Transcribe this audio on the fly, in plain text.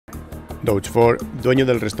Doug Ford, dueño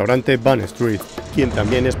del restaurante Bun Street, quien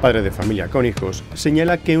también es padre de familia con hijos,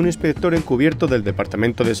 señala que un inspector encubierto del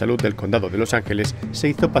Departamento de Salud del Condado de Los Ángeles se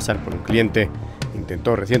hizo pasar por un cliente.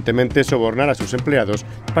 Intentó recientemente sobornar a sus empleados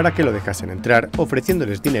para que lo dejasen entrar,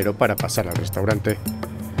 ofreciéndoles dinero para pasar al restaurante.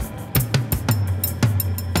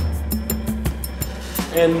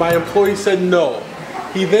 And my employee said no.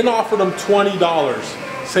 He then offered him $20,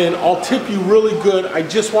 saying, "I'll tip you really good. I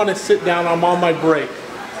just want to sit down. I'm on my break.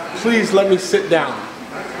 Please let me sit down."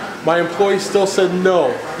 My employee still said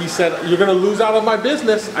no. He said, "You're going to lose out of my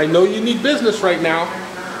business. I know you need business right now."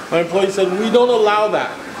 My employee said, "We don't allow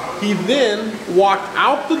that." He then walked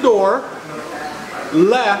out the door,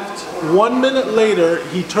 left. 1 minute later,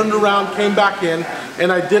 he turned around, came back in,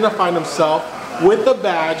 and identified himself with a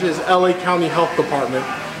badge as LA County Health Department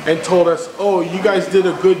and told us, "Oh, you guys did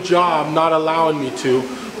a good job not allowing me to,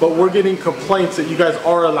 but we're getting complaints that you guys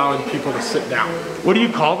are allowing people to sit down." What do you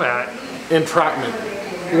call that? Entrapment,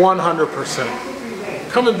 100%.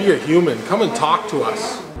 Come and be a human, come and talk to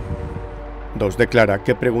us. Doug declara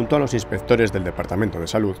que preguntó a los inspectores del Departamento de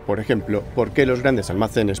Salud, por ejemplo, por qué los grandes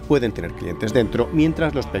almacenes pueden tener clientes dentro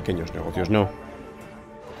mientras los pequeños negocios no.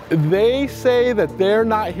 They say that they're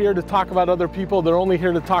not here to talk about other people, they're only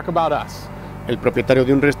here to talk about us. El propietario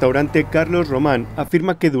de un restaurante, Carlos Román,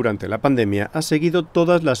 afirma que durante la pandemia ha seguido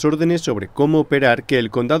todas las órdenes sobre cómo operar que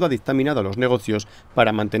el condado ha dictaminado a los negocios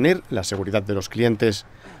para mantener la seguridad de los clientes,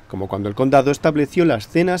 como cuando el condado estableció las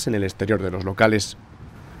cenas en el exterior de los locales.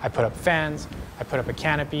 I put up fans, I put up a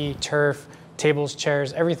canopy, turf, tables,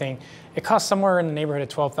 chairs, everything. It cost somewhere in the neighborhood of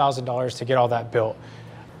 $12,000 to get all that built.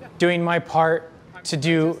 Doing my part to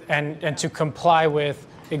do and to comply with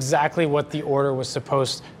exactly what the order was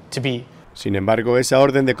supposed to be. Sin embargo, esa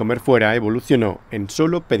orden de comer fuera evolucionó en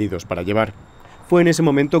solo pedidos para llevar. Fue en ese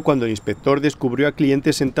momento cuando el inspector descubrió a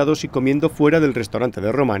clientes sentados y comiendo fuera del restaurante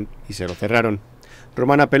de Román y se lo cerraron.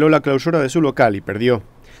 Román apeló la clausura de su local y perdió.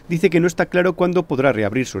 Dice que no está claro cuándo podrá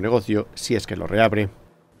reabrir su negocio, si es que lo reabre.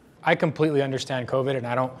 I completely understand COVID and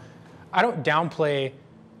I don't downplay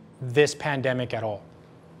this pandemic at all.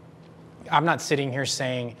 I'm not sitting here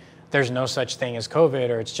saying there's no such thing as COVID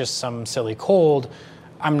or it's just some silly cold.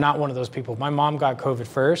 I'm not one of those people. My mom got COVID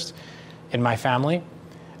first in my family,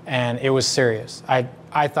 and it was serious.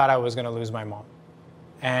 I thought I was going to lose my mom.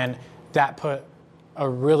 And that put a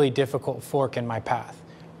really difficult fork in my path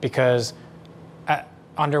because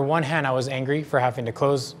under one hand, I was angry for having to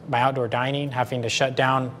close my outdoor dining, having to shut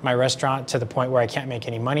down my restaurant to the point where I can't make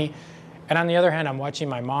any money. And on the other hand, I'm watching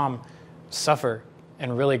my mom suffer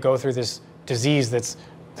and really go through this disease that's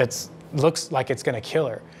looks like it's going to kill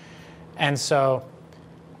her. And so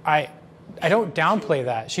I don't downplay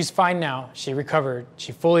that. She's fine now. She recovered.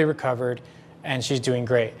 She fully recovered, and she's doing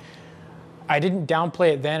great. I didn't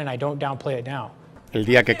downplay it then, and I don't downplay it now. El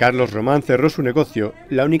día que Carlos Román cerró su negocio,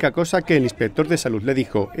 la única cosa que el inspector de salud le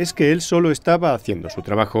dijo es que él solo estaba haciendo su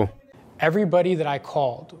trabajo. Everybody that I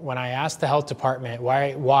called, when I asked the health department,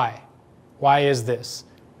 why is this?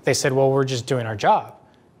 They said, well, we're just doing our job.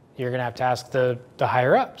 You're gonna have to ask the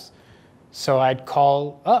higher ups. So I'd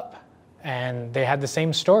call up, and they had the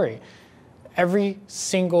same story. Every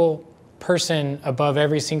single person above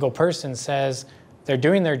every single person says they're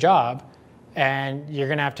doing their job, and you're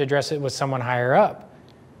going to have to address it with someone higher up.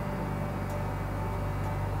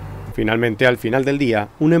 Finalmente, al final del día,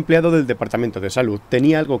 un empleado del Departamento de Salud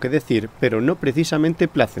tenía algo que decir, pero no precisamente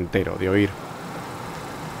placentero de oír.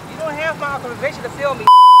 You don't have my authorization to film me.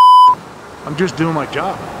 I'm just doing my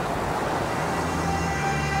job.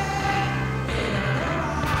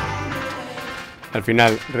 Al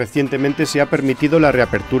final, recientemente se ha permitido la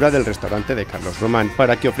reapertura del restaurante de Carlos Román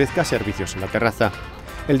para que ofrezca servicios en la terraza.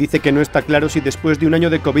 Él dice que no está claro si después de un año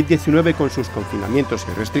de COVID-19 con sus confinamientos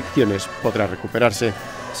y restricciones podrá recuperarse.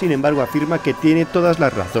 Sin embargo, afirma que tiene todas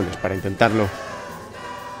las razones para intentarlo.